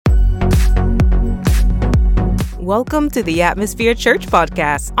Welcome to the Atmosphere Church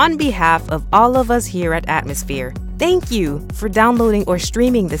Podcast. On behalf of all of us here at Atmosphere, thank you for downloading or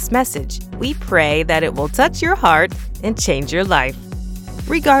streaming this message. We pray that it will touch your heart and change your life.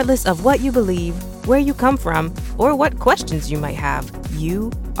 Regardless of what you believe, where you come from, or what questions you might have, you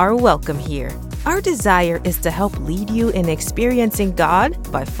are welcome here. Our desire is to help lead you in experiencing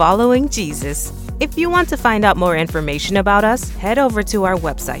God by following Jesus. If you want to find out more information about us, head over to our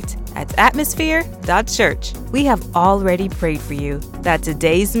website at atmosphere.church. We have already prayed for you that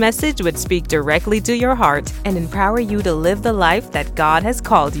today's message would speak directly to your heart and empower you to live the life that God has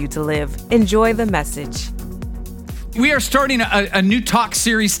called you to live. Enjoy the message. We are starting a new talk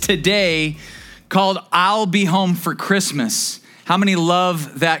series today called I'll Be Home for Christmas. How many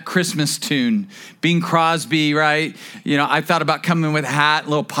love that Christmas tune? Bing Crosby, right? You know, I thought about coming with a hat,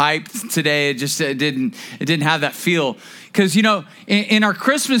 little pipe today. It didn't have that feel. Because, you know, in our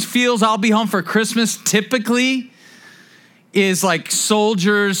Christmas feels, I'll be home for Christmas typically is like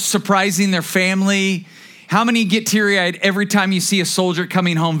soldiers surprising their family. How many get teary-eyed every time you see a soldier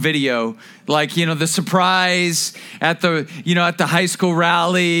coming home video? Like, you know, the surprise at the high school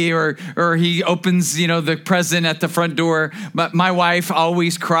rally, or he opens, you know, the present at the front door. But my wife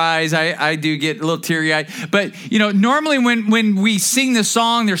always cries. I do get a little teary-eyed. But, you know, normally when we sing this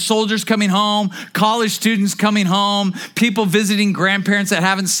song, there's soldiers coming home, college students coming home, people visiting grandparents that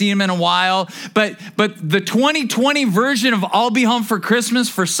haven't seen them in a while. But the 2020 version of I'll Be Home for Christmas,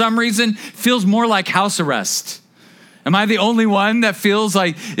 for some reason, feels more like house arrest. Am I the only one that feels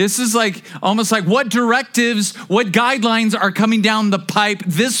like this is like almost like what directives, what guidelines are coming down the pipe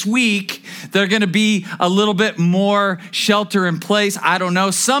this week? They're going to be a little bit more shelter in place. I don't know.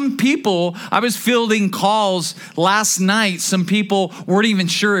 Some people, I was fielding calls last night. Some people weren't even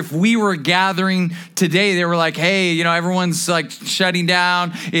sure if we were gathering today. They were like, hey, you know, everyone's like shutting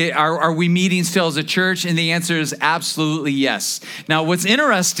down. Are we meeting still as a church? And the answer is absolutely yes. Now, what's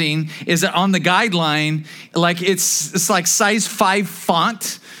interesting is that on the guideline, like it's like size 5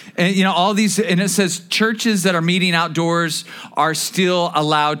 font. And, you know, all these, and it says churches that are meeting outdoors are still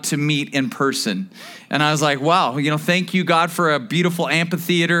allowed to meet in person. And I was like, wow, you know, thank you, God, for a beautiful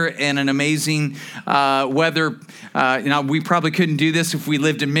amphitheater and an amazing weather. You know, we probably couldn't do this if we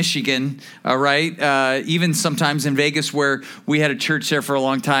lived in Michigan, right? Even sometimes in Vegas, where we had a church there for a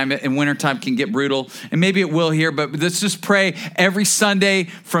long time, and wintertime can get brutal. And maybe it will here, but let's just pray every Sunday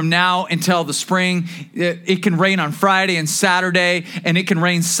from now until the spring. It can rain on Friday and Saturday, and it can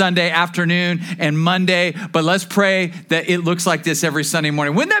rain Sunday afternoon and Monday. But let's pray that it looks like this every Sunday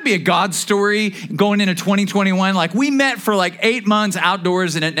morning. Wouldn't that be a God story going into 2021? Like, we met for like 8 months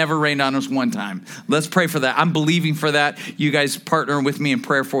outdoors and it never rained on us one time. Let's pray for that. I'm believing for that. You guys partner with me in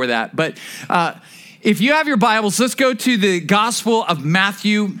prayer for that. But if you have your Bibles, let's go to the Gospel of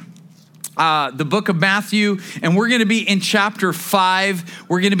Matthew, the book of Matthew, and we're going to be in chapter 5.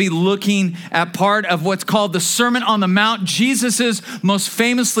 We're going to be looking at part of what's called the Sermon on the Mount, Jesus's most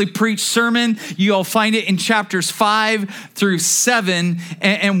famously preached sermon. You'll find it in chapters 5 through 7,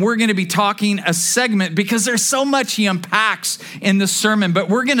 and we're going to be talking a segment because there's so much he unpacks in the sermon, but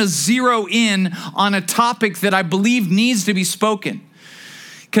we're going to zero in on a topic that I believe needs to be spoken.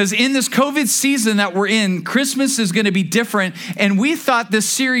 Because in this COVID season that we're in, Christmas is going to be different. And we thought this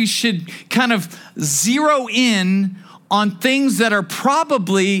series should kind of zero in on things that are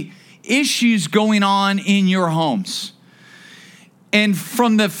probably issues going on in your homes. And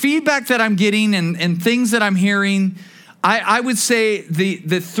from the feedback that I'm getting and things that I'm hearing, I would say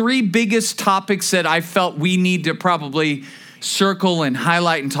the 3 biggest topics that I felt we need to probably circle and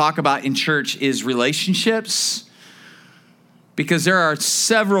highlight and talk about in church is relationships. Because there are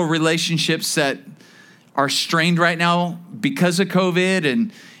several relationships that are strained right now because of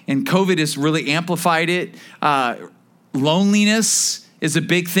COVID, and COVID has really amplified it. Loneliness is a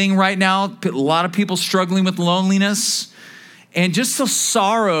big thing right now. A lot of people struggling with loneliness. And just the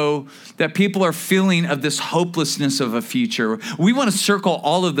sorrow that people are feeling of this hopelessness of a future. We want to circle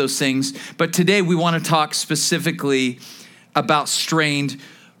all of those things, but today we want to talk specifically about strained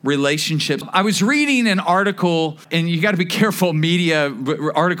relationships. I was reading an article, and you got to be careful media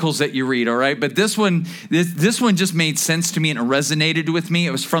articles that you read, all right? But this one just made sense to me and it resonated with me.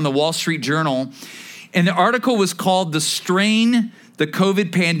 It was from the Wall Street Journal, and the article was called "The Strain the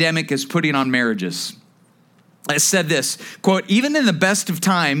COVID Pandemic is Putting on Marriages." It said this, quote, "Even in the best of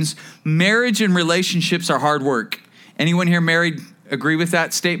times, marriage and relationships are hard work." Anyone here married agree with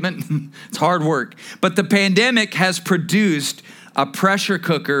that statement? It's hard work. But the pandemic has produced a pressure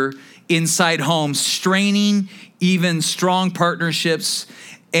cooker inside homes, straining even strong partnerships,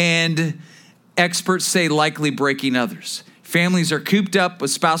 and experts say likely breaking others. Families are cooped up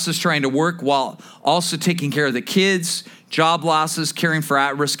with spouses trying to work while also taking care of the kids, job losses, caring for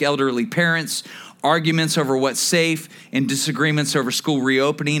at-risk elderly parents, arguments over what's safe, and disagreements over school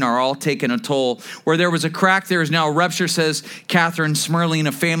reopening are all taking a toll. Where there was a crack, there is now a rupture, says Catherine Smerling,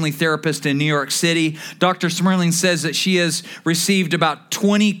 a family therapist in New York City. Dr. Smerling says that she has received about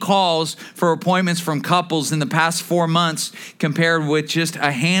 20 calls for appointments from couples in the past 4 months, compared with just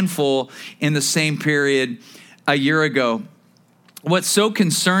a handful in the same period a year ago. What's so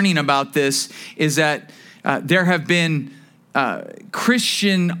concerning about this is that there have been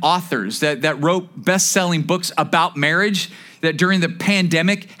Christian authors that wrote best-selling books about marriage that during the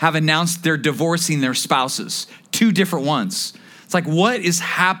pandemic have announced they're divorcing their spouses, 2 different ones. It's like, what is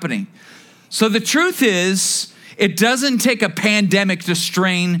happening? So the truth is, it doesn't take a pandemic to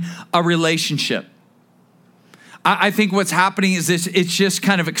strain a relationship. I think what's happening is it's just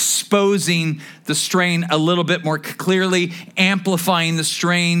kind of exposing the strain a little bit more clearly, amplifying the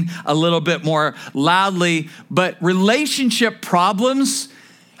strain a little bit more loudly. But relationship problems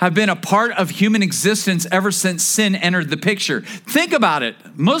have been a part of human existence ever since sin entered the picture. Think about it.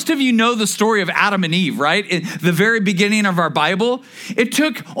 Most of you know the story of Adam and Eve, right? In the very beginning of our Bible, it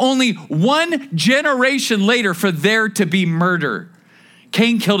took only 1 generation later for there to be murder.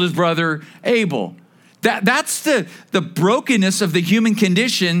 Cain killed his brother Abel. That's the brokenness of the human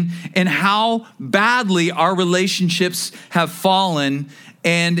condition and how badly our relationships have fallen,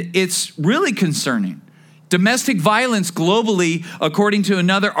 and it's really concerning. Domestic violence globally, according to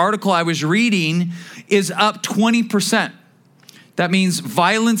another article I was reading, is up 20%. That means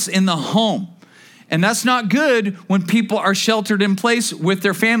violence in the home. And that's not good when people are sheltered in place with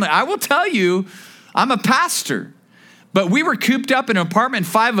their family. I will tell you, I'm a pastor. But we were cooped up in an apartment,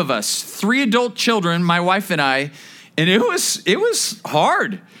 5 of us, 3 adult children, my wife and I, and it was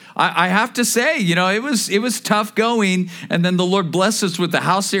hard. I have to say, it was tough going. And then the Lord blessed us with the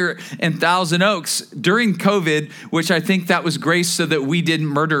house here in Thousand Oaks during COVID, which I think that was grace so that we didn't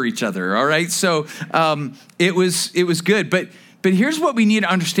murder each other. All right, so it was good. But here's what we need to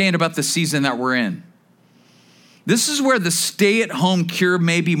understand about the season that we're in. This is where the stay-at-home cure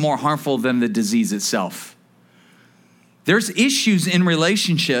may be more harmful than the disease itself. There's issues in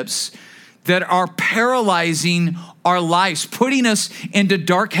relationships that are paralyzing our lives, putting us into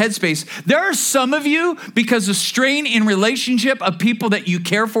dark headspace. There are some of you, because of strain in relationship of people that you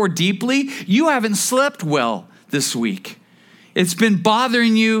care for deeply, you haven't slept well this week. It's been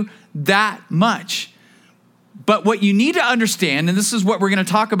bothering you that much. But what you need to understand, and this is what we're going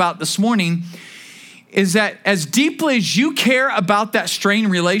to talk about this morning, is that as deeply as you care about that strained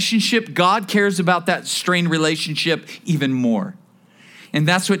relationship, God cares about that strained relationship even more. And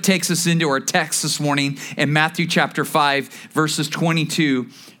that's what takes us into our text this morning in Matthew chapter 5, verses 22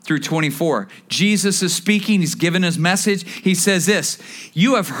 through 24. Jesus is speaking. He's given his message. He says this,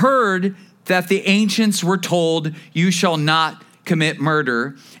 "You have heard that the ancients were told, 'You shall not commit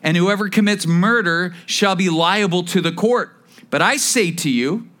murder, and whoever commits murder shall be liable to the court.' But I say to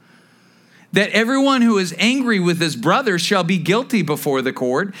you, that everyone who is angry with his brother shall be guilty before the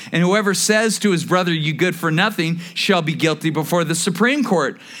court, and whoever says to his brother, 'You good for nothing,' shall be guilty before the Supreme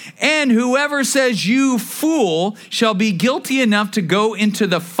Court. And whoever says, 'You fool,' shall be guilty enough to go into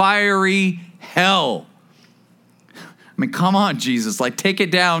the fiery hell." I mean, come on, Jesus, take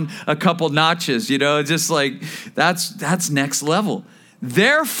it down a couple notches, just that's next level.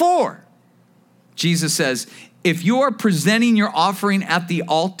 Therefore, Jesus says, if you are presenting your offering at the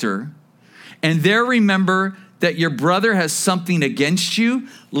altar, and there remember that your brother has something against you,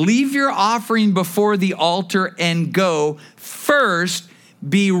 leave your offering before the altar and go. First,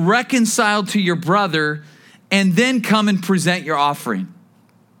 be reconciled to your brother, and then come and present your offering.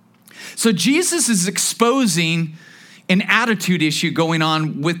 So Jesus is exposing an attitude issue going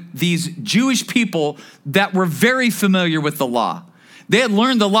on with these Jewish people that were very familiar with the law. They had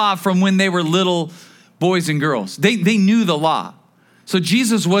learned the law from when they were little boys and girls. They knew the law. So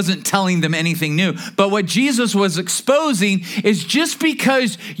Jesus wasn't telling them anything new. But what Jesus was exposing is just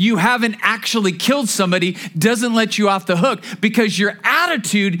because you haven't actually killed somebody doesn't let you off the hook, because your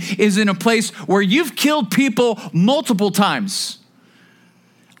attitude is in a place where you've killed people multiple times.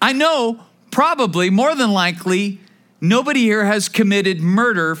 I know probably more than likely nobody here has committed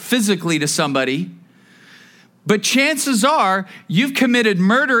murder physically to somebody. But chances are you've committed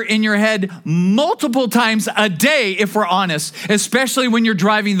murder in your head multiple times a day, if we're honest, especially when you're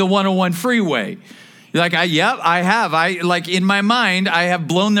driving the 101 freeway. You're like, yep, I have. In my mind, I have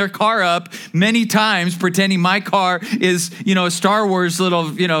blown their car up many times, pretending my car is, a Star Wars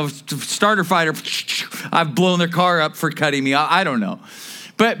little, starter fighter. I've blown their car up for cutting me off. I don't know.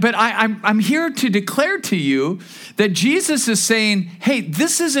 But I'm here to declare to you that Jesus is saying, hey,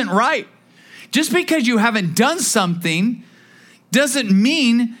 this isn't right. Just because you haven't done something doesn't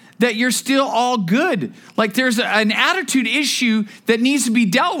mean that you're still all good. Like there's an attitude issue that needs to be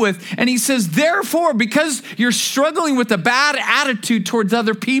dealt with. And he says, therefore, because you're struggling with a bad attitude towards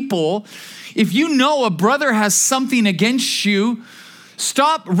other people, if you know a brother has something against you,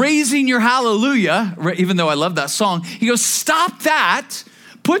 stop raising your hallelujah, even though I love that song. He goes, stop that,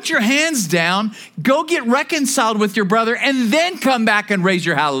 put your hands down, go get reconciled with your brother, and then come back and raise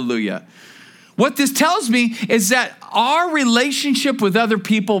your hallelujah. What this tells me is that our relationship with other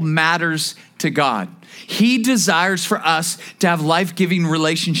people matters to God. He desires for us to have life-giving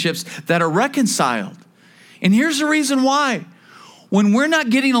relationships that are reconciled. And here's the reason why. When we're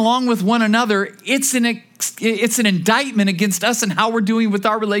not getting along with one another, it's an indictment against us and how we're doing with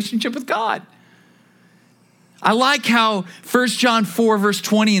our relationship with God. I like how 1 John 4 verse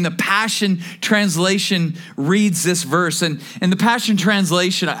 20 in the Passion Translation reads this verse. And in the Passion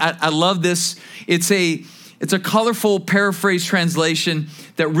Translation, I love this. It's a colorful paraphrase translation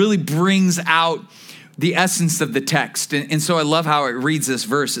that really brings out the essence of the text. And so I love how it reads this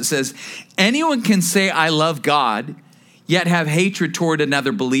verse. It says, anyone can say, I love God, yet have hatred toward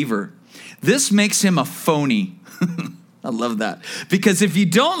another believer. This makes him a phony. I love that. Because if you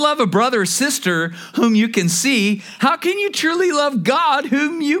don't love a brother or sister whom you can see, how can you truly love God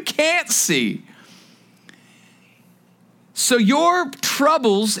whom you can't see? So your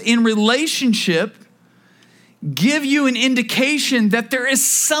troubles in relationship give you an indication that there is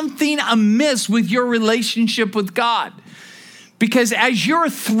something amiss with your relationship with God. Because as you're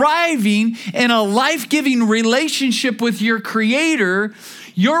thriving in a life-giving relationship with your Creator,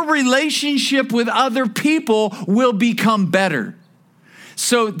 your relationship with other people will become better.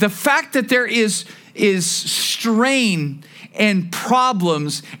 So the fact that there is strain and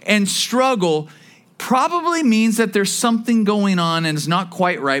problems and struggle probably means that there's something going on and it's not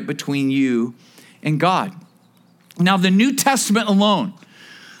quite right between you and God. Now, the New Testament alone,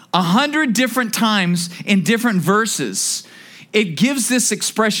 100 different times in different verses, it gives this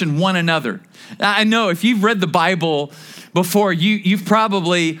expression, one another. I know if you've read the Bible before, you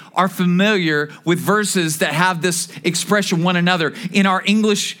probably are familiar with verses that have this expression, one another. In our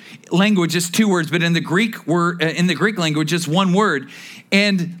English language, it's two words, but in the Greek language, it's one word.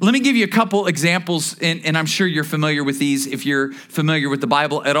 And let me give you a couple examples, and I'm sure you're familiar with these if you're familiar with the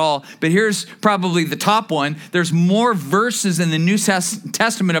Bible at all. But here's probably the top one. There's more verses in the New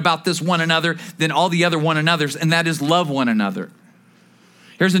Testament about this one another than all the other one anothers, and that is love one another.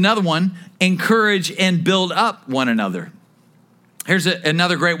 Here's another one, encourage and build up one another. Here's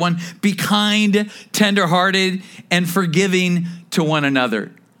another great one, be kind, tenderhearted, and forgiving to one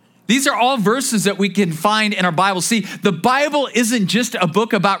another. These are all verses that we can find in our Bible. See, the Bible isn't just a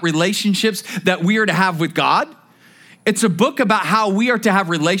book about relationships that we are to have with God. It's a book about how we are to have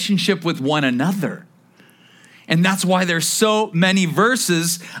relationship with one another. And that's why there's so many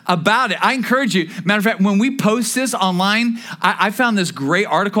verses about it. I encourage you, matter of fact, when we post this online, I found this great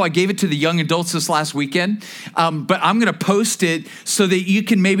article. I gave it to the young adults this last weekend, but I'm going to post it so that you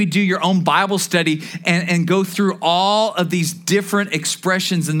can maybe do your own Bible study and go through all of these different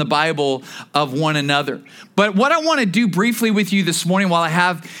expressions in the Bible of one another. But what I want to do briefly with you this morning while I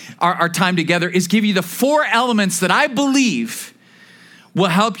have our time together is give you the 4 elements that I believe will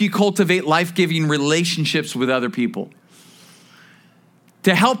help you cultivate life-giving relationships with other people.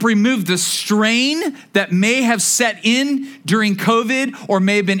 To help remove the strain that may have set in during COVID or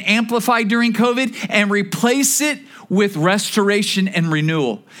may have been amplified during COVID and replace it with restoration and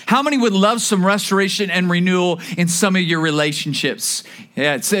renewal. How many would love some restoration and renewal in some of your relationships?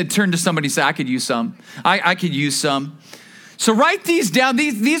 Yeah, turn to somebody and say, I could use some. I could use some. So write these down.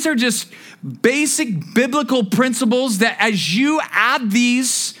 These are just basic biblical principles that as you add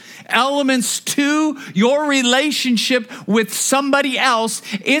these elements to your relationship with somebody else,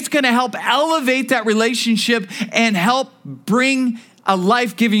 it's going to help elevate that relationship and help bring a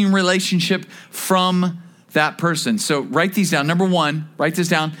life-giving relationship from that person. So write these down. Number 1, write this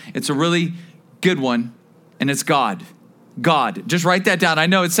down. It's a really good one, and it's God. God. Just write that down. I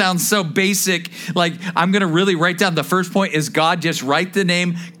know it sounds so basic. Like I'm going to really write down the first point is God. Just write the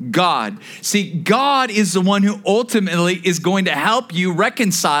name God. See, God is the one who ultimately is going to help you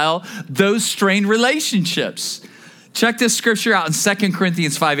reconcile those strained relationships. Check this scripture out in 2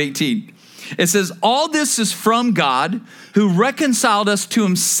 Corinthians 5:18. It says, all this is from God who reconciled us to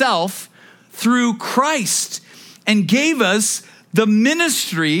himself through Christ and gave us the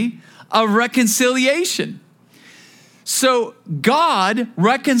ministry of reconciliation. So God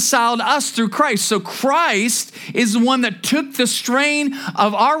reconciled us through Christ. So Christ is the one that took the strain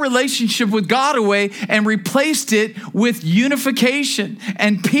of our relationship with God away and replaced it with unification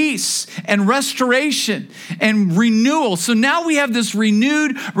and peace and restoration and renewal. So now we have this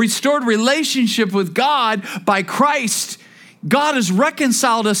renewed, restored relationship with God by Christ. God has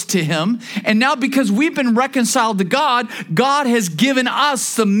reconciled us to him. And now because we've been reconciled to God, God has given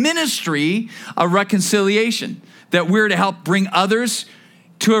us the ministry of reconciliation, that we're to help bring others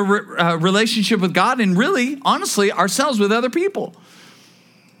to a relationship with God and really, honestly, ourselves with other people.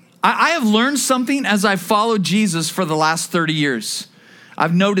 I have learned something as I've followed Jesus for the last 30 years.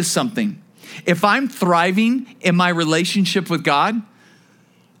 I've noticed something. If I'm thriving in my relationship with God,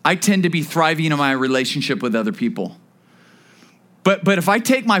 I tend to be thriving in my relationship with other people. But if I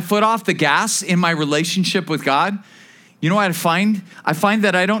take my foot off the gas in my relationship with God, you know what I find? I find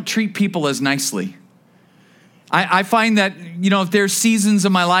that I don't treat people as nicely. I find that, if there's seasons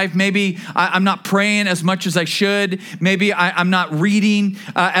of my life, maybe I'm not praying as much as I should. Maybe I'm not reading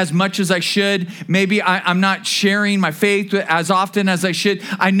as much as I should. Maybe I'm not sharing my faith as often as I should.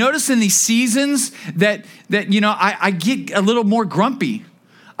 I notice in these seasons that I get a little more grumpy.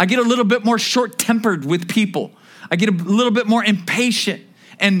 I get a little bit more short-tempered with people. I get a little bit more impatient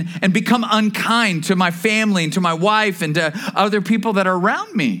and become unkind to my family and to my wife and to other people that are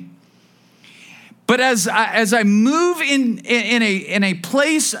around me. But as I move in a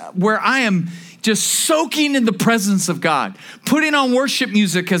place where I am just soaking in the presence of God, putting on worship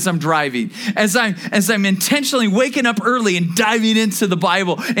music as I'm driving, as I'm intentionally waking up early and diving into the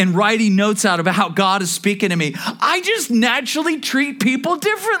Bible and writing notes out about how God is speaking to me, I just naturally treat people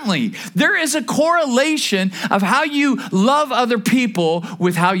differently. There is a correlation of how you love other people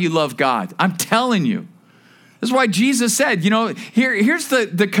with how you love God. I'm telling you. This is why Jesus said, here's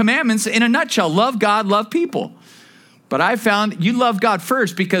the commandments in a nutshell. Love God, love people. But I found you love God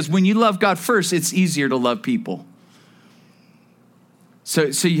first, because when you love God first, it's easier to love people.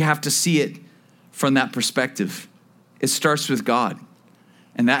 So you have to see it from that perspective. It starts with God.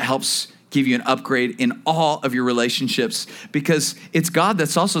 And that helps give you an upgrade in all of your relationships, because it's God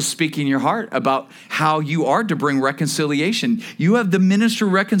that's also speaking in your heart about how you are to bring reconciliation. You have the ministry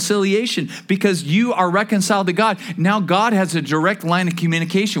of reconciliation because you are reconciled to God. Now God has a direct line of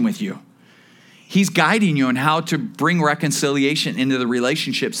communication with you. He's guiding you on how to bring reconciliation into the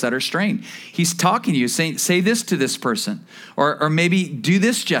relationships that are strained. He's talking to you, saying, say this to this person, or maybe do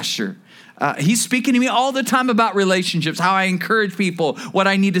this gesture. He's speaking to me all the time about relationships, how I encourage people, what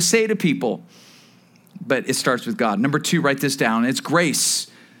I need to say to people. But it starts with God. Number 2, write this down. It's grace.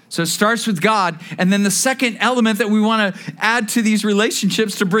 So it starts with God. And then the second element that we want to add to these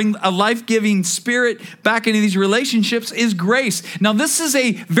relationships to bring a life-giving spirit back into these relationships is grace. Now, this is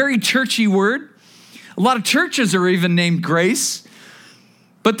a very churchy word. A lot of churches are even named grace.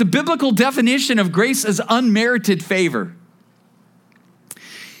 But the biblical definition of grace is unmerited favor.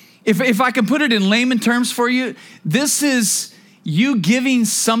 If I can put it in layman terms for you, this is you giving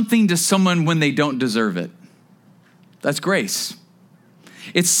something to someone when they don't deserve it. That's grace.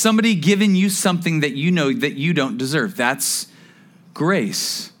 It's somebody giving you something that you know that you don't deserve. That's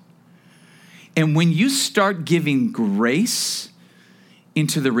grace. And when you start giving grace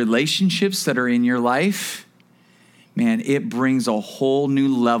into the relationships that are in your life, man, it brings a whole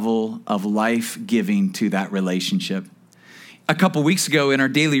new level of life giving to that relationship. A couple weeks ago in our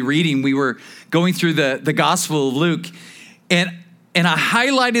daily reading, we were going through the Gospel of Luke, and I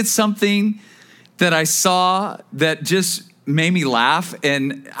highlighted something that I saw that just made me laugh.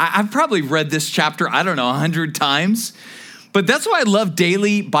 And I've probably read this chapter, 100 times. But that's why I love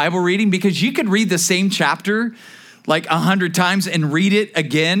daily Bible reading, because you could read the same chapter like 100 times and read it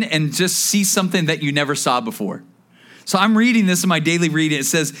again and just see something that you never saw before. So I'm reading this in my daily reading. It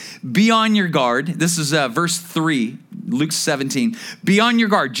says, be on your guard. This is verse 3, Luke 17. Be on your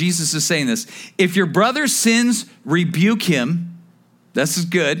guard. Jesus is saying this. If your brother sins, rebuke him. This is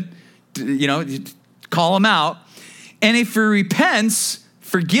good. Call him out. And if he repents,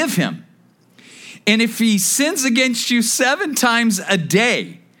 forgive him. And if he sins against you 7 times a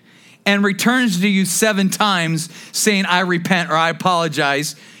day and returns to you 7 times saying, I repent or I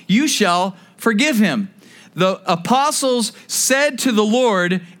apologize, you shall forgive him. The apostles said to the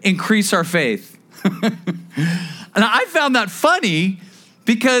Lord, increase our faith. And I found that funny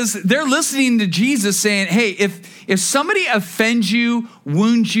because they're listening to Jesus saying, hey, if somebody offends you,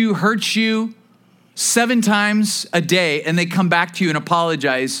 wounds you, hurts you 7 times a day, and they come back to you and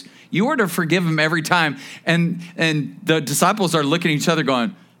apologize, you are to forgive them every time. And the disciples are looking at each other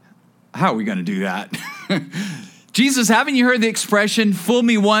going, how are we going to do that? Jesus, haven't you heard the expression, fool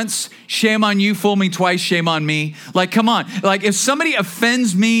me once, shame on you, fool me twice, shame on me? Like, come on. Like, if somebody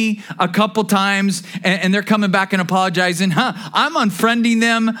offends me a couple times and they're coming back and apologizing, I'm unfriending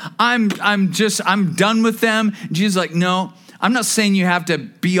them. I'm done with them. Jesus is like, no, I'm not saying you have to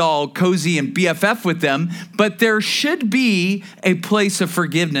be all cozy and BFF with them, but there should be a place of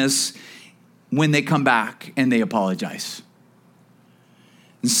forgiveness when they come back and they apologize.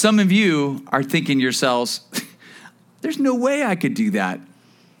 And some of you are thinking to yourselves, there's no way I could do that.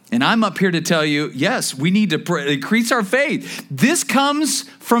 And I'm up here to tell you, yes, we need to increase our faith. This comes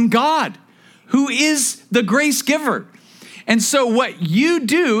from God, who is the grace giver. And so what you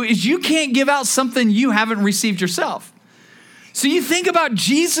do is you can't give out something you haven't received yourself. So you think about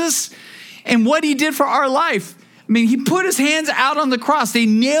Jesus and what he did for our life. I mean, he put his hands out on the cross. They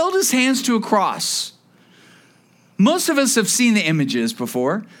nailed his hands to a cross. Most of us have seen the images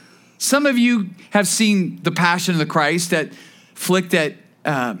before. Some of you have seen The Passion of the Christ, that flick that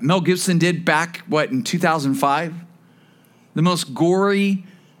Mel Gibson did back, in 2005? The most gory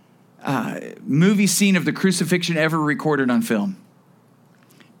movie scene of the crucifixion ever recorded on film.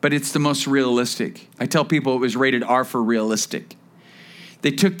 But it's the most realistic. I tell people it was rated R for realistic.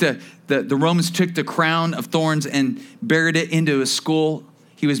 They took the Romans took the crown of thorns and buried it into his skull.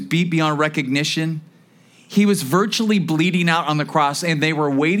 He was beat beyond recognition. He was virtually bleeding out on the cross, and they were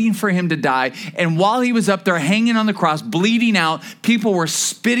waiting for him to die. And while he was up there hanging on the cross, bleeding out, people were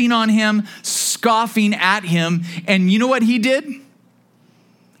spitting on him, scoffing at him. And you know what he did?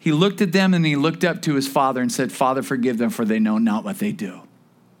 He looked at them and he looked up to his Father and said, Father, forgive them, for they know not what they do.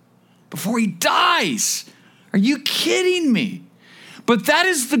 Before he dies. Are you kidding me? But that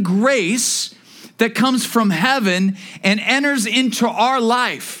is the grace that comes from heaven and enters into our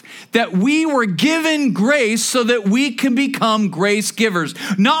life. That we were given grace so that we can become grace givers.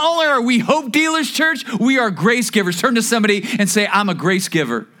 Not only are we hope dealers, church, we are grace givers. Turn to somebody and say, I'm a grace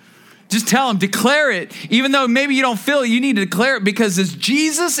giver. Just tell them, declare it. Even though maybe you don't feel it, you need to declare it, because as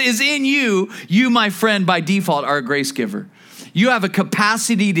Jesus is in you, you, my friend, by default are a grace giver. You have a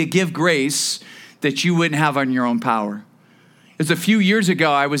capacity to give grace that you wouldn't have on your own power. It was a few years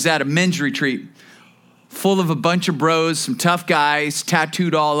ago, I was at a men's retreat full of a bunch of bros, some tough guys,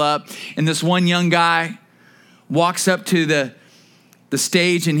 tattooed all up. And this one young guy walks up to the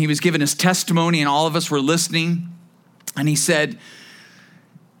stage, and he was giving his testimony, and all of us were listening. And he said,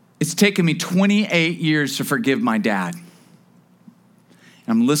 it's taken me 28 years to forgive my dad. And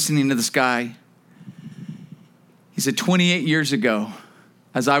I'm listening to this guy. He said, 28 years ago,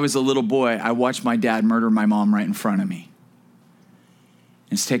 as I was a little boy, I watched my dad murder my mom right in front of me.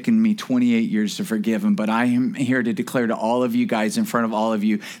 It's taken me 28 years to forgive him, but I am here to declare to all of you guys, in front of all of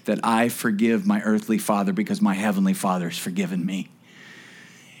you, that I forgive my earthly father because my heavenly Father has forgiven me.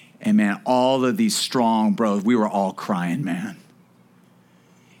 And man, all of these strong bros, we were all crying, man.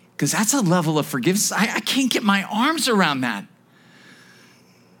 Because that's a level of forgiveness. I can't get my arms around that.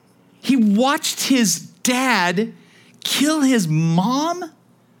 He watched his dad kill his mom?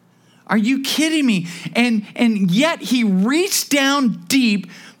 Are you kidding me? And yet he reached down deep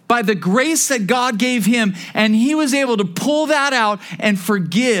by the grace that God gave him, and he was able to pull that out and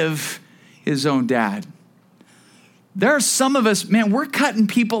forgive his own dad. There are some of us, man, we're cutting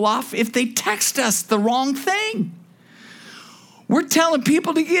people off if they text us the wrong thing. We're telling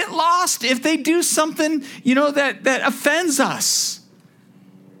people to get lost if they do something, that offends us.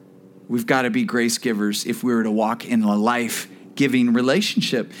 We've got to be grace givers if we were to walk in a life-giving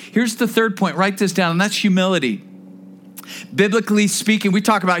relationship. Here's the third point. Write this down, and that's humility. Biblically speaking, we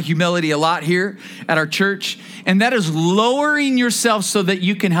talk about humility a lot here at our church, and that is lowering yourself so that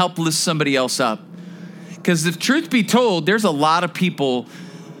you can help lift somebody else up. Because if truth be told, there's a lot of people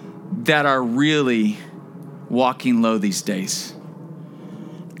that are really walking low these days.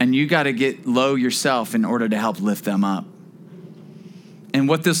 And you got to get low yourself in order to help lift them up. And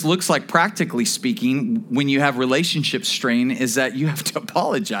what this looks like, practically speaking, when you have relationship strain, is that you have to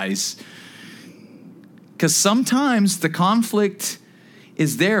apologize. Because sometimes the conflict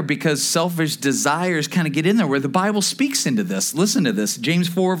is there because selfish desires kind of get in there, where the Bible speaks into this. Listen to this, James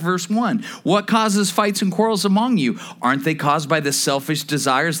 4, verse 1. What causes fights and quarrels among you? Aren't they caused by the selfish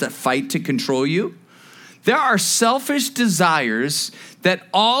desires that fight to control you? There are selfish desires that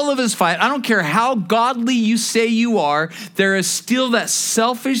all of us fight. I don't care how godly you say you are, there is still that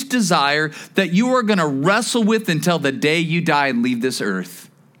selfish desire that you are going to wrestle with until the day you die and leave this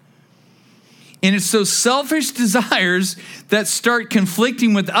earth. And it's those selfish desires that start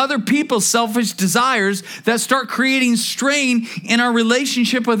conflicting with other people's selfish desires that start creating strain in our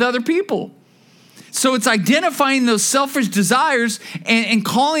relationship with other people. So it's identifying those selfish desires and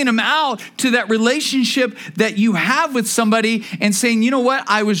calling them out to that relationship that you have with somebody and saying, you know what?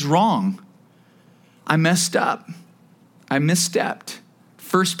 I was wrong. I messed up. I misstepped.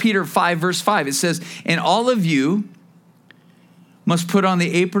 1 Peter 5, verse 5, it says, and all of you must put on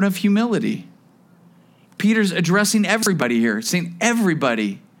the apron of humility. Peter's addressing everybody here, saying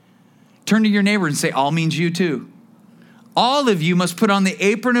everybody. Turn to your neighbor and say, all means you too. All of you must put on the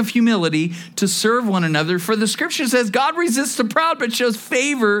apron of humility to serve one another. For the scripture says, God resists the proud, but shows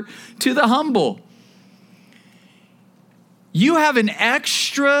favor to the humble. You have an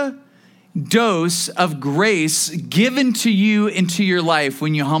extra dose of grace given to you into your life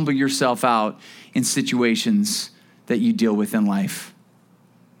when you humble yourself out in situations that you deal with in life.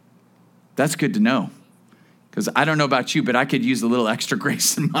 That's good to know. Because I don't know about you, but I could use a little extra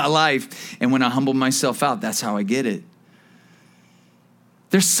grace in my life. And when I humble myself out, that's how I get it.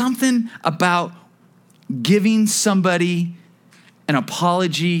 There's something about giving somebody an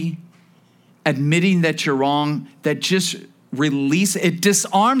apology, admitting that you're wrong, that just it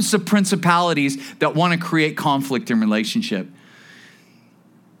disarms the principalities that want to create conflict in relationship.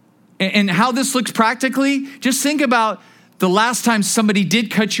 And how this looks practically, just think about the last time somebody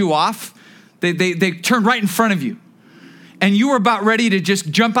did cut you off. They turned right in front of you. And you were about ready to just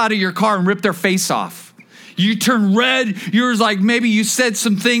jump out of your car and rip their face off. You turn red. You're like, maybe you said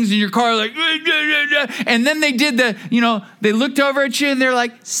some things in your car like, and then they did they looked over at you and they're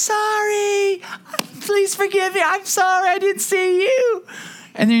like, sorry, please forgive me. I'm sorry, I didn't see you.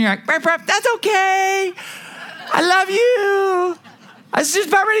 And then you're like, that's okay. I love you. I was just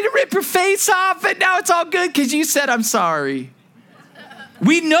about ready to rip your face off, and now it's all good because you said I'm sorry.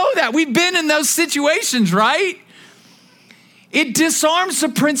 We know that. We've been in those situations, right? It disarms the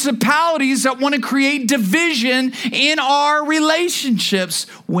principalities that want to create division in our relationships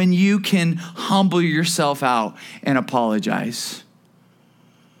when you can humble yourself out and apologize.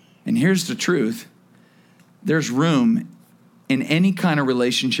 And here's the truth. There's room in any kind of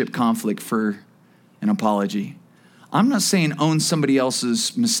relationship conflict for an apology. I'm not saying own somebody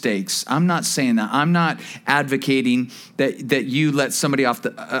else's mistakes. I'm not saying that. I'm not advocating that you let somebody off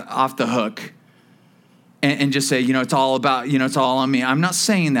the hook and just say, it's all about, it's all on me. I'm not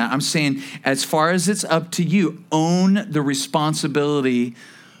saying that. I'm saying as far as it's up to you, own the responsibility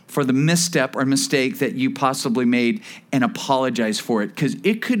for the misstep or mistake that you possibly made and apologize for it, because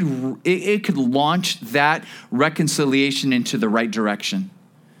it could launch that reconciliation into the right direction.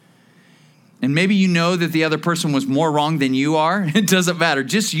 And maybe you know that the other person was more wrong than you are. It doesn't matter.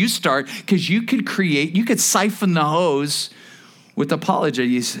 Just you start, because you could siphon the hose with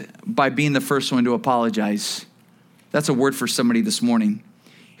apologies by being the first one to apologize. That's a word for somebody this morning.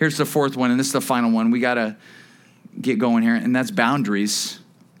 Here's the fourth one, and this is the final one. We got to get going here, and that's boundaries.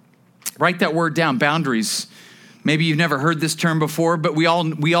 Write that word down, boundaries. Maybe you've never heard this term before, but we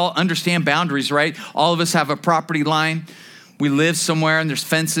all understand boundaries, right? All of us have a property line. We live somewhere, and there's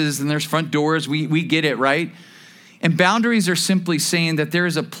fences, and there's front doors. We get it, right? And boundaries are simply saying that there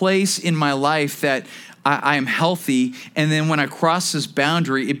is a place in my life that I am healthy, and then when I cross this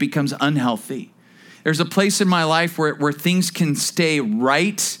boundary, it becomes unhealthy. There's a place in my life where things can stay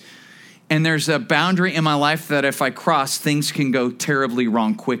right, and there's a boundary in my life that if I cross, things can go terribly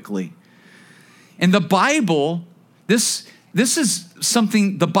wrong quickly. In the Bible, this is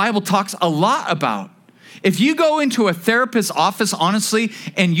something the Bible talks a lot about. If you go into a therapist's office, honestly,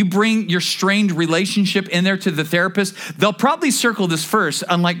 and you bring your strained relationship in there to the therapist, they'll probably circle this first.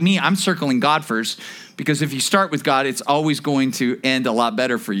 Unlike me, I'm circling God first, because if you start with God, it's always going to end a lot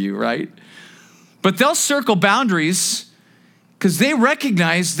better for you, right? But they'll circle boundaries because they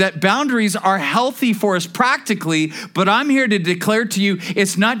recognize that boundaries are healthy for us practically, but I'm here to declare to you,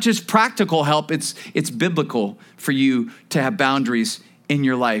 it's not just practical help, it's biblical for you to have boundaries in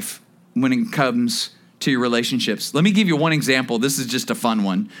your life when it comes to your relationships. Let me give you one example. This is just a fun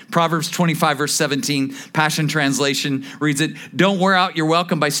one. Proverbs 25, verse 17, Passion Translation reads it, "Don't wear out your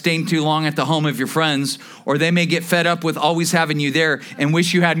welcome by staying too long at the home of your friends, or they may get fed up with always having you there and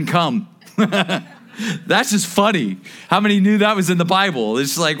wish you hadn't come." That's just funny. How many knew that was in the Bible?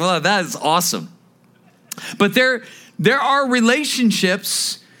 It's like, well, that is awesome. But there are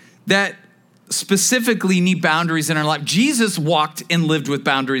relationships that specifically need boundaries in our life. Jesus walked and lived with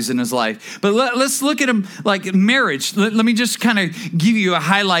boundaries in his life. But let's look at him like marriage. Let me just kind of give you a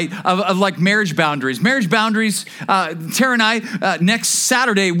highlight of like marriage boundaries. Marriage boundaries, Tara and I, next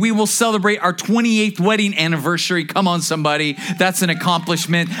Saturday, we will celebrate our 28th wedding anniversary. Come on, somebody. That's an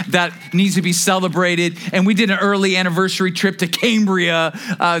accomplishment that needs to be celebrated. And we did an early anniversary trip to Cambria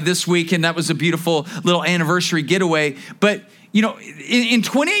this week, and that was a beautiful little anniversary getaway. But in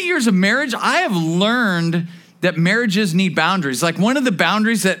 28 years of marriage, I have learned that marriages need boundaries. Like one of the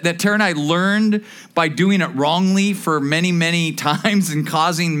boundaries that Tara and I learned by doing it wrongly for many, many times and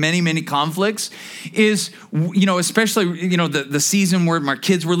causing many, many conflicts is, especially, the season where my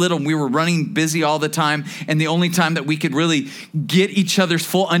kids were little and we were running busy all the time. And the only time that we could really get each other's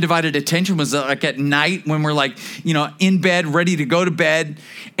full undivided attention was like at night when we're like, in bed, ready to go to bed.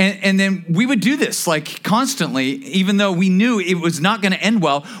 And then we would do this like constantly, even though we knew it was not going to end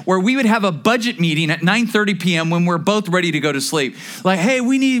well, where we would have a budget meeting at 9:30 p.m. when we're both ready to go to sleep. Like, hey,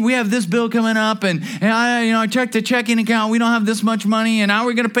 we have this bill coming up and I checked the checking account. We don't have this much money and now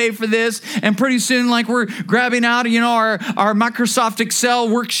we're going to pay for this. And pretty soon, like we're grabbing out, our Microsoft Excel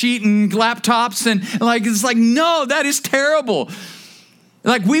worksheet and laptops. And like, it's like, no, that is terrible.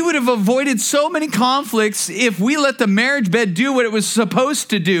 Like we would have avoided so many conflicts if we let the marriage bed do what it was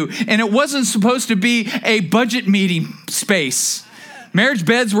supposed to do. And it wasn't supposed to be a budget meeting space. Marriage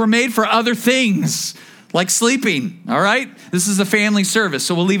beds were made for other things, like sleeping, all right? This is a family service,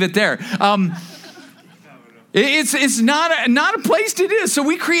 so we'll leave it there. It's not a place to do. So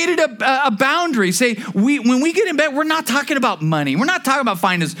we created a boundary. Say, when we get in bed, we're not talking about money. We're not talking about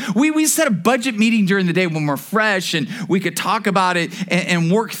finances. We set a budget meeting during the day when we're fresh and we could talk about it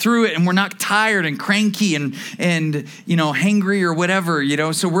and work through it and we're not tired and cranky and hangry or whatever,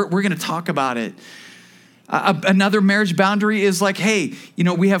 So we're going to talk about it. Another marriage boundary is like, hey,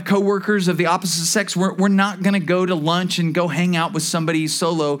 we have coworkers of the opposite sex. We're not going to go to lunch and go hang out with somebody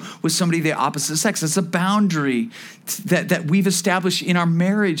solo with somebody of the opposite sex. It's a boundary that we've established in our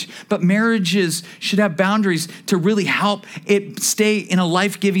marriage. But marriages should have boundaries to really help it stay in a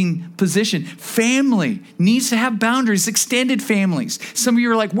life-giving position. Family needs to have boundaries, extended families. Some of you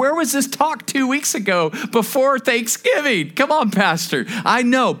are like, where was this talk 2 weeks ago before Thanksgiving? Come on, Pastor. I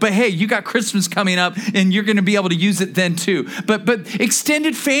know, but hey, you got Christmas coming up and you're going to be able to use it then too. But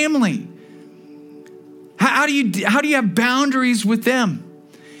extended family, how do you have boundaries with them?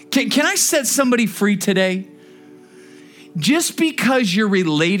 Can I set somebody free today? Just because you're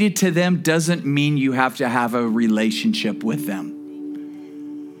related to them doesn't mean you have to have a relationship with them.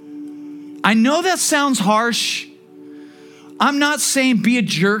 I know that sounds harsh. I'm not saying be a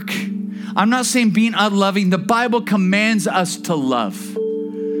jerk. I'm not saying being unloving. The Bible commands us to love.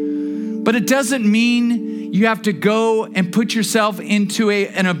 But it doesn't mean you have to go and put yourself into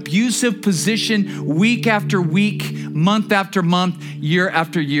an abusive position week after week, month after month, year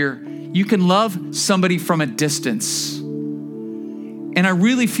after year. You can love somebody from a distance. And I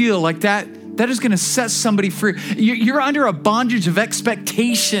really feel like that is going to set somebody free. You're under a bondage of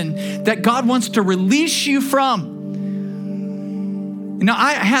expectation that God wants to release you from. Now,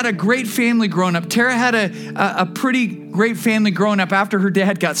 I had a great family growing up. Tara had a pretty great family growing up after her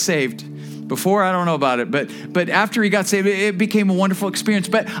dad got saved. Before, I don't know about it, but after he got saved, it became a wonderful experience.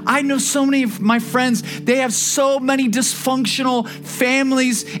 But I know so many of my friends, they have so many dysfunctional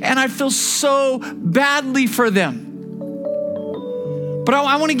families, and I feel so badly for them. But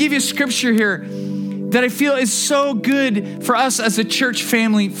I want to give you a scripture here that I feel is so good for us as a church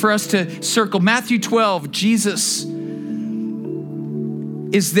family for us to circle. Matthew 12, Jesus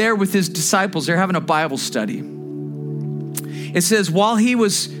is there with his disciples. They're having a Bible study. It says,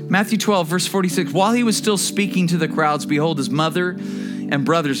 Matthew 12, verse 46, while he was still speaking to the crowds, behold, his mother and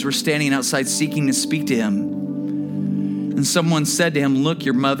brothers were standing outside seeking to speak to him. And someone said to him, look,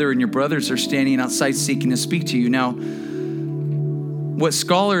 your mother and your brothers are standing outside seeking to speak to you. Now, what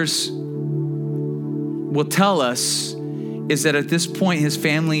scholars will tell us is that at this point, his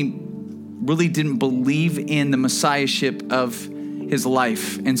family really didn't believe in the messiahship of his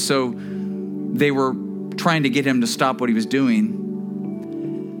life. And so they were trying to get him to stop what he was doing.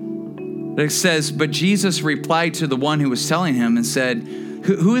 But it says, but Jesus replied to the one who was telling him and said,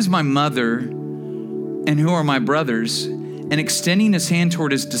 who is my mother and who are my brothers? And extending his hand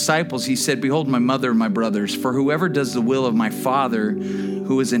toward his disciples, he said, behold, my mother and my brothers, for whoever does the will of my Father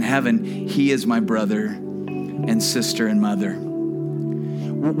who is in heaven, he is my brother and sister and mother.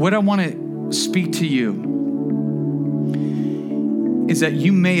 What I want to speak to you is that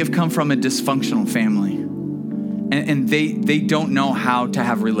you may have come from a dysfunctional family and they don't know how to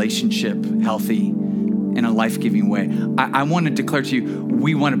have relationship healthy in a life-giving way. I want to declare to you,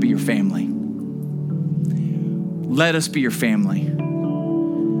 we want to be your family. Let us be your family.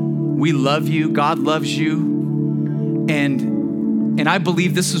 We love you. God loves you. And I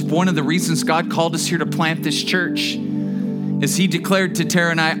believe this is one of the reasons God called us here to plant this church. As he declared to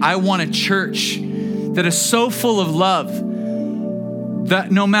Tara and I want a church that is so full of love that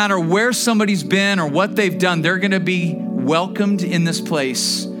no matter where somebody's been or what they've done, they're going to be welcomed in this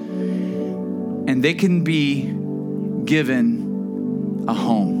place and they can be given a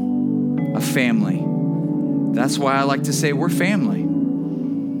home, a family. That's why I like to say we're family.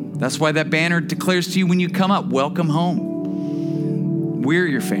 That's why that banner declares to you when you come up, welcome home. We're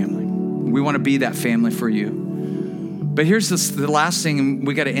your family. We want to be that family for you. But here's the last thing, and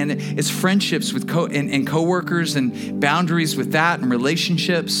we got to end it. It's friendships with and coworkers and boundaries with that and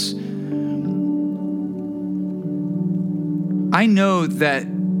relationships. I know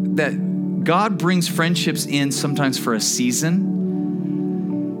that God brings friendships in sometimes for a season.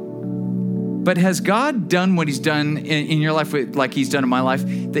 But has God done what he's done in your life, like he's done in my life,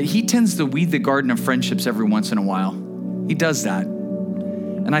 that he tends to weed the garden of friendships every once in a while? He does that.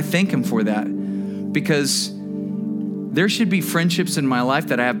 And I thank him for that, because there should be friendships in my life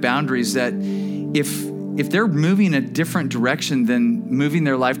that I have boundaries that if they're moving a different direction than moving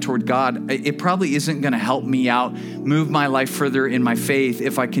their life toward God, it probably isn't going to help me out, move my life further in my faith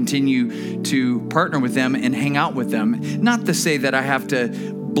if I continue to partner with them and hang out with them. Not to say that I have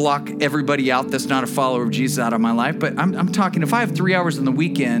to block everybody out that's not a follower of Jesus out of my life, but I'm talking, if I have 3 hours on the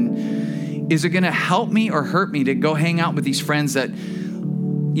weekend, is it going to help me or hurt me to go hang out with these friends that,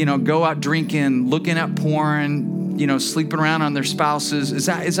 go out drinking, looking at porn, sleeping around on their spouses? Is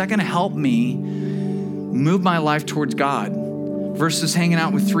that going to help me move my life towards God versus hanging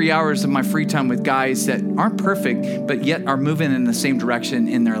out with 3 hours of my free time with guys that aren't perfect, but yet are moving in the same direction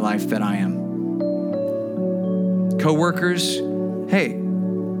in their life that I am? Coworkers, hey,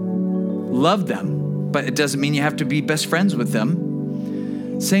 love them, but it doesn't mean you have to be best friends with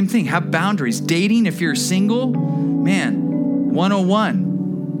them. Same thing, have boundaries. Dating, if you're single, 101.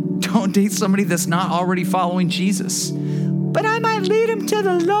 Don't date somebody that's not already following Jesus. But I might lead them to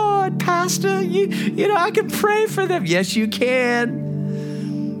the Lord, Pastor. I can pray for them. Yes, you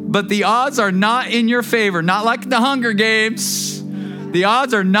can. But the odds are not in your favor, not like the Hunger Games. The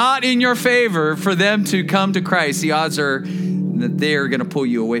odds are not in your favor for them to come to Christ. The odds are that they're going to pull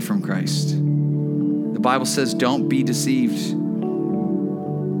you away from Christ. The Bible says, don't be deceived.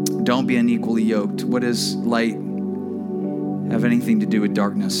 Don't be unequally yoked. What does light have anything to do with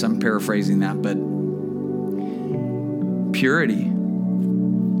darkness? I'm paraphrasing that, but purity.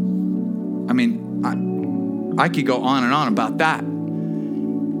 I could go on and on about that.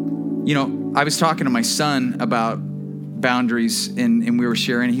 I was talking to my son about boundaries, and we were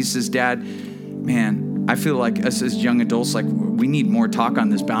sharing. He says, Dad, man, I feel like us as young adults, like we need more talk on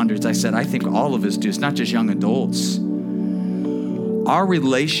this boundaries. I said, I think all of us do. It's not just young adults. Our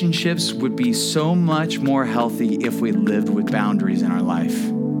relationships would be so much more healthy if we lived with boundaries in our life.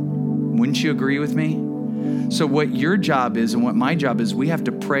 Wouldn't you agree with me? So what your job is and what my job is, we have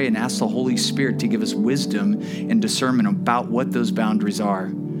to pray and ask the Holy Spirit to give us wisdom and discernment about what those boundaries are.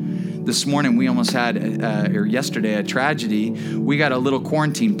 This morning, we almost had, or yesterday, a tragedy. We got a little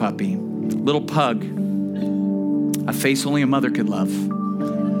quarantine puppy, little pug, a face only a mother could love.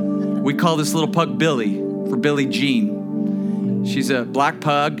 We call this little pug Billy, for Billie Jean. She's a black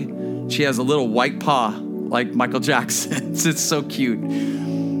pug. She has a little white paw like Michael Jackson. It's so cute.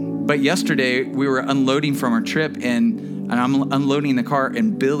 But yesterday, we were unloading from our trip, and I'm unloading the car,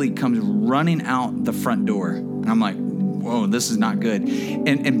 and Billy comes running out the front door. And I'm like, whoa, this is not good.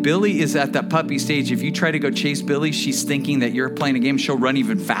 And Billy is at that puppy stage. If you try to go chase Billy, she's thinking that you're playing a game. She'll run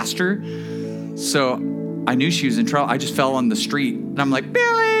even faster. So I knew she was in trouble. I just fell on the street. And I'm like,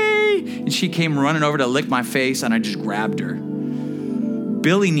 Billy! And she came running over to lick my face, and I just grabbed her.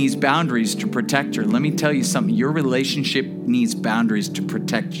 Billy needs boundaries to protect her. Let me tell you something. Your relationship needs boundaries to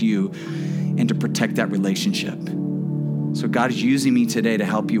protect you and to protect that relationship. So God is using me today to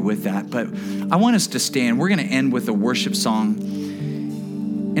help you with that. But I want us to stand. We're going to end with a worship song.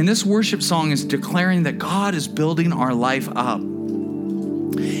 And this worship song is declaring that God is building our life up.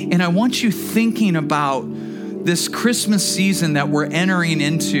 And I want you thinking about this Christmas season that we're entering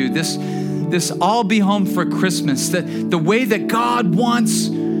into, this I'll be home for Christmas, the way that God wants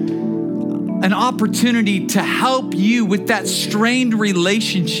an opportunity to help you with that strained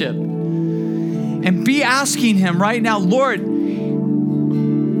relationship. And be asking him right now, Lord,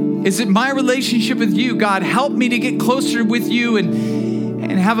 is it my relationship with you? God, help me to get closer with you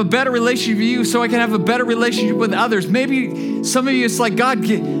and have a better relationship with you so I can have a better relationship with others. Maybe some of you, it's like, God,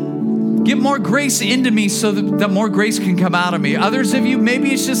 get more grace into me so that more grace can come out of me. Others of you,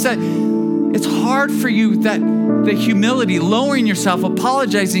 maybe it's just that it's hard for you, that the humility, lowering yourself,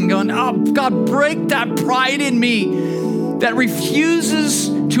 apologizing, going, oh, God, break that pride in me that refuses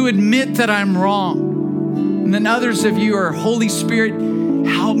to admit that I'm wrong. And then others of you are, Holy Spirit,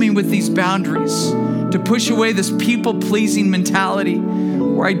 help me with these boundaries to push away this people-pleasing mentality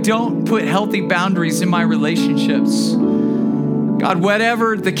where I don't put healthy boundaries in my relationships. God,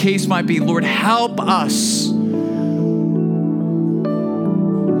 whatever the case might be, Lord, help us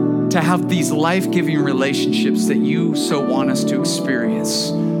to have these life-giving relationships that you so want us to experience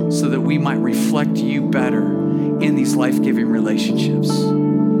so that we might reflect you better in these life-giving relationships.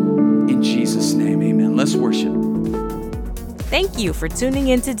 In Jesus' name, amen. Let's worship. Thank you for tuning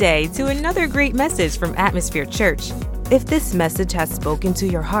in today to another great message from Atmosphere Church. If this message has spoken to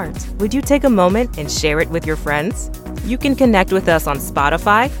your heart, would you take a moment and share it with your friends? You can connect with us on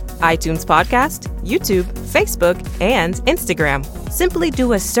Spotify, iTunes Podcast, YouTube, Facebook, and Instagram. Simply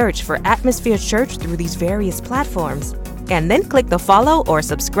do a search for Atmosphere Church through these various platforms, and then click the follow or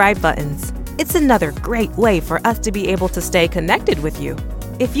subscribe buttons. It's another great way for us to be able to stay connected with you.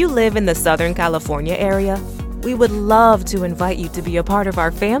 If you live in the Southern California area, we would love to invite you to be a part of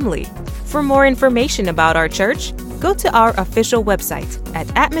our family. For more information about our church, go to our official website at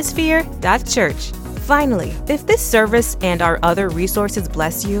atmosphere.church. Finally, if this service and our other resources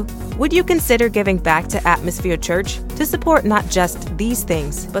bless you, would you consider giving back to Atmosphere Church to support not just these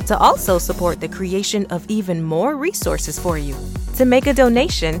things, but to also support the creation of even more resources for you? To make a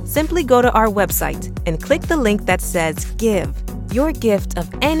donation, simply go to our website and click the link that says Give. Your gift of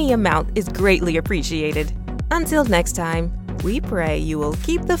any amount is greatly appreciated. Until next time, we pray you will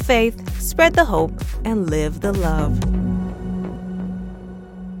keep the faith, spread the hope, and live the love.